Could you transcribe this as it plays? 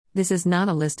This is not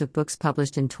a list of books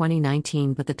published in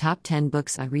 2019 but the top 10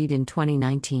 books I read in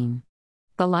 2019.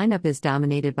 The lineup is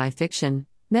dominated by fiction,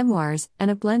 memoirs, and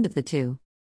a blend of the two.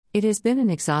 It has been an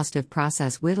exhaustive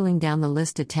process whittling down the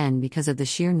list to 10 because of the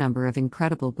sheer number of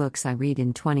incredible books I read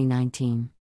in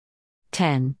 2019.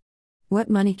 10. What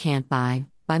Money Can't Buy,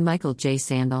 by Michael J.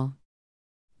 Sandel.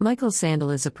 Michael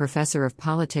Sandel is a professor of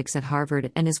politics at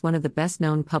Harvard and is one of the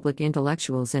best-known public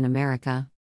intellectuals in America.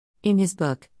 In his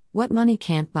book, What Money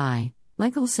Can't Buy,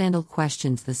 Michael Sandel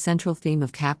questions the central theme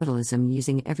of capitalism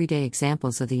using everyday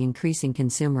examples of the increasing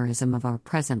consumerism of our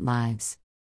present lives.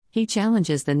 He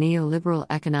challenges the neoliberal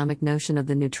economic notion of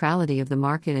the neutrality of the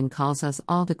market and calls us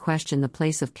all to question the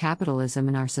place of capitalism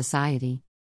in our society.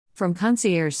 From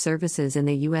concierge services in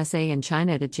the USA and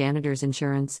China to janitor's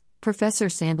insurance, Professor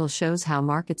Sandel shows how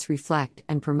markets reflect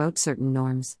and promote certain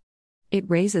norms. It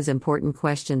raises important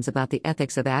questions about the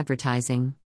ethics of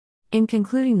advertising. In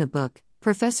concluding the book,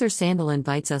 Professor Sandel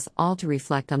invites us all to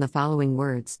reflect on the following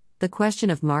words: the question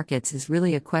of markets is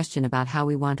really a question about how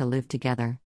we want to live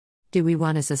together. Do we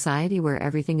want a society where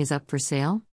everything is up for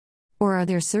sale? Or are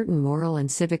there certain moral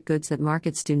and civic goods that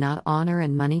markets do not honor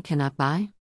and money cannot buy?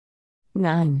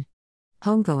 9.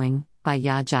 Homegoing, by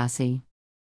Yaa Gyasi.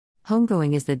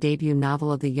 Homegoing is the debut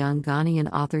novel of the young Ghanaian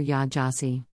author Yaa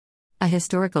Gyasi. A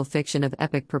historical fiction of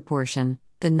epic proportion,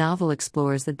 the novel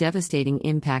explores the devastating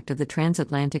impact of the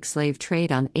transatlantic slave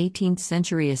trade on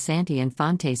 18th-century Asante and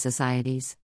Fonte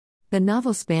societies. The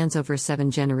novel spans over 7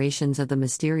 generations of the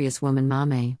mysterious woman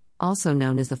Mame, also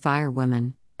known as the Fire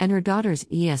Woman, and her daughters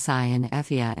Esi and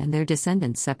Efia and their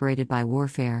descendants separated by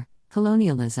warfare,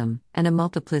 colonialism, and a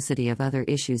multiplicity of other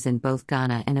issues in both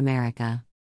Ghana and America.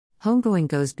 Homegoing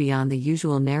goes beyond the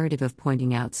usual narrative of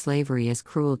pointing out slavery as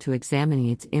cruel to examining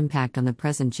its impact on the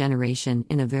present generation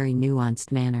in a very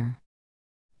nuanced manner.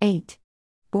 8.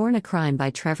 Born a Crime, by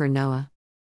Trevor Noah.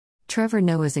 Trevor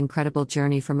Noah's incredible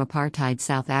journey from apartheid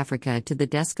South Africa to the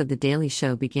desk of The Daily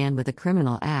Show began with a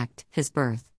criminal act, his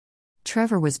birth.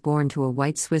 Trevor was born to a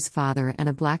white Swiss father and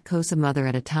a black Xhosa mother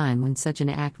at a time when such an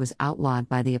act was outlawed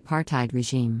by the apartheid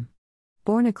regime.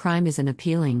 Born a Crime is an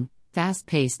appealing,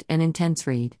 fast-paced, and intense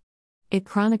read. It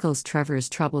chronicles Trevor's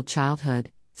troubled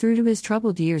childhood, through to his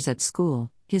troubled years at school,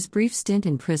 his brief stint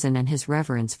in prison, and his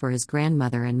reverence for his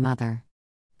grandmother and mother.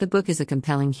 The book is a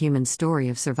compelling human story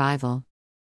of survival.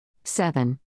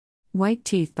 7. White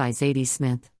Teeth, by Zadie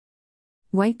Smith.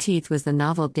 White Teeth was the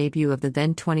novel debut of the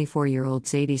then 24-year-old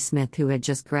Zadie Smith, who had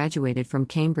just graduated from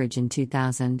Cambridge in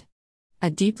 2000. A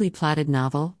deeply plotted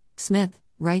novel, Smith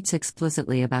writes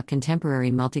explicitly about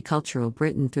contemporary multicultural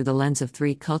Britain through the lens of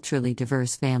 3 culturally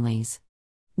diverse families.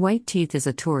 White Teeth is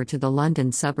a tour to the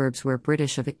London suburbs where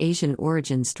British of Asian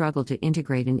origin struggle to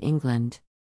integrate in England.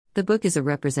 The book is a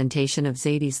representation of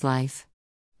Zadie's life.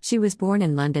 She was born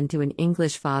in London to an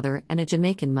English father and a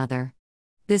Jamaican mother.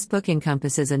 This book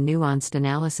encompasses a nuanced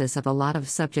analysis of a lot of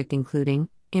subjects including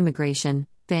immigration,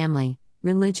 family,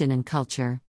 religion, and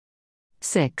culture.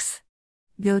 6.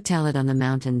 Go Tell It on the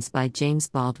Mountains, by James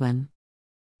Baldwin.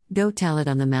 Go Tell It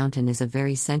on the Mountain is a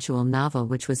very sensual novel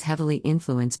which was heavily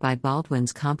influenced by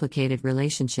Baldwin's complicated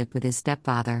relationship with his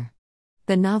stepfather.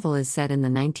 The novel is set in the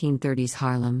 1930s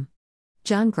Harlem.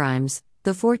 John Grimes,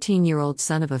 the 14-year-old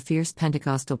son of a fierce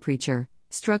Pentecostal preacher,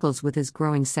 struggles with his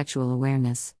growing sexual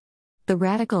awareness. The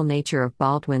radical nature of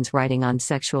Baldwin's writing on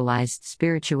sexualized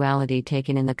spirituality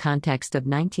taken in the context of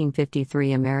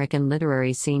 1953 American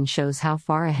literary scene shows how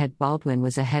far ahead Baldwin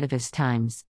was ahead of his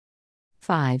times.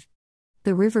 5.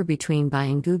 The River Between, by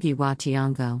Ngugi wa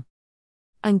Thiong'o.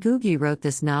 Ngugi wrote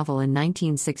this novel in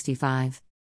 1965.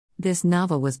 This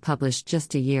novel was published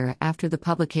just a year after the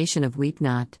publication of Weep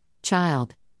Not,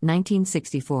 Child,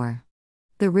 1964.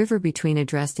 The River Between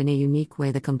addressed in a unique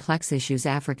way the complex issues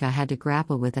Africa had to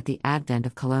grapple with at the advent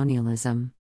of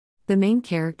colonialism. The main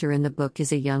character in the book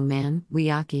is a young man,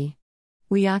 Wiyaki.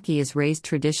 Wiyaki is raised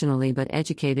traditionally but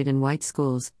educated in white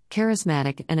schools,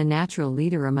 charismatic and a natural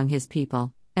leader among his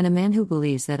people, and a man who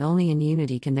believes that only in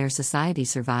unity can their society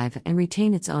survive and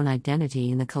retain its own identity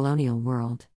in the colonial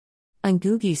world.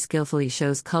 Ngugi skillfully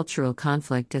shows cultural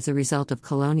conflict as a result of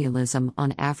colonialism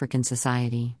on African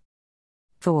society.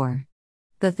 4.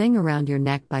 The Thing Around Your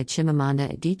Neck, by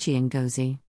Chimamanda Adichie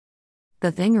Ngozi.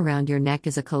 The Thing Around Your Neck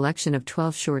is a collection of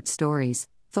 12 short stories,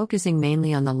 focusing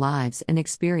mainly on the lives and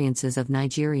experiences of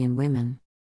Nigerian women.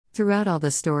 Throughout all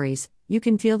the stories, you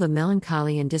can feel the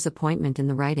melancholy and disappointment in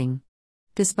the writing.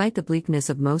 Despite the bleakness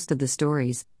of most of the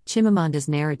stories, Chimamanda's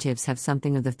narratives have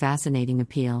something of the fascinating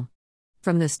appeal.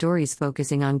 From the stories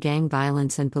focusing on gang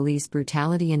violence and police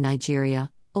brutality in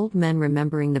Nigeria, old men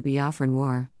remembering the Biafran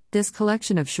War, This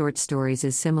collection of short stories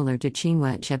is similar to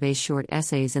Chinua Achebe's short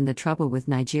essays and The Trouble with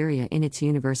Nigeria in its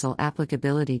universal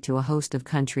applicability to a host of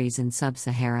countries in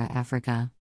sub-Sahara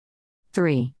Africa.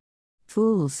 3.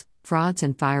 Fools, Frauds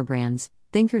and Firebrands,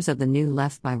 Thinkers of the New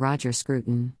Left by Roger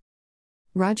Scruton.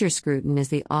 Roger Scruton is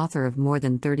the author of more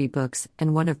than 30 books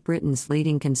and one of Britain's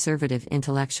leading conservative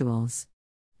intellectuals.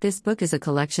 This book is a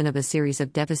collection of a series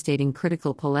of devastating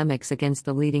critical polemics against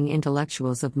the leading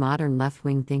intellectuals of modern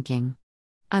left-wing thinking.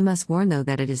 I must warn, though,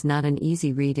 that it is not an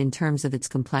easy read in terms of its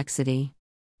complexity.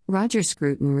 Roger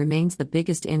Scruton remains the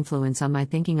biggest influence on my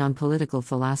thinking on political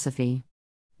philosophy.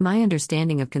 My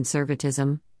understanding of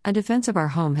conservatism, a defense of our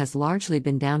home, has largely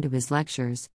been down to his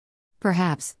lectures.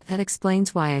 Perhaps that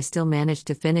explains why I still managed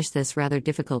to finish this rather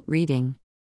difficult reading.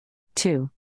 2.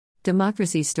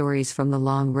 Democracy Stories from the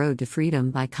Long Road to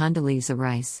Freedom by Condoleezza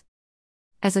Rice.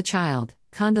 As a child,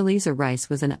 Condoleezza Rice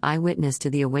was an eyewitness to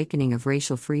the awakening of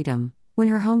racial freedom, when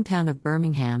her hometown of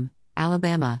Birmingham,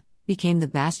 Alabama, became the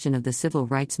bastion of the civil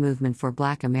rights movement for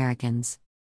Black Americans.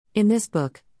 In this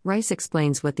book, Rice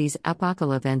explains what these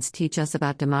epochal events teach us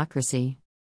about democracy.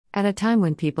 At a time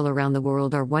when people around the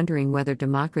world are wondering whether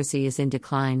democracy is in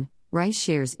decline, Rice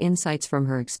shares insights from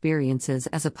her experiences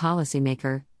as a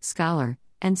policymaker, scholar,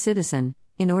 and citizen,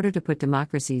 in order to put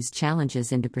democracy's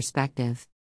challenges into perspective.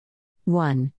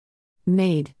 1.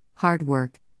 Maid, Hard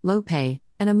Work, Low Pay,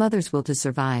 and a Mother's Will to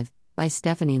Survive, by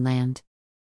Stephanie Land.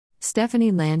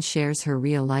 Stephanie Land shares her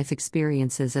real-life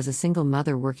experiences as a single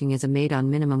mother working as a maid on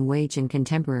minimum wage in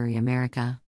contemporary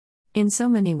America. In so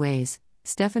many ways,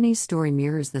 Stephanie's story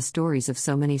mirrors the stories of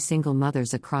so many single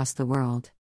mothers across the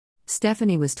world.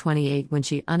 Stephanie was 28 when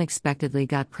she unexpectedly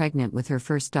got pregnant with her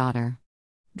first daughter.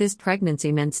 This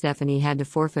pregnancy meant Stephanie had to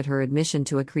forfeit her admission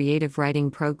to a creative writing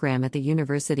program at the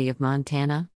University of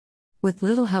Montana. With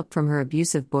little help from her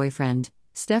abusive boyfriend,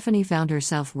 Stephanie found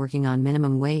herself working on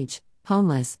minimum wage,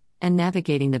 homeless, and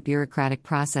navigating the bureaucratic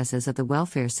processes of the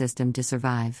welfare system to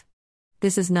survive.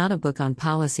 This is not a book on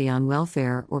policy on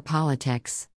welfare or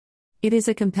politics. It is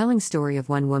a compelling story of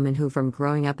one woman who, from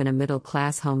growing up in a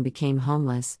middle-class home, became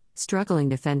homeless, struggling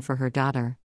to fend for her daughter,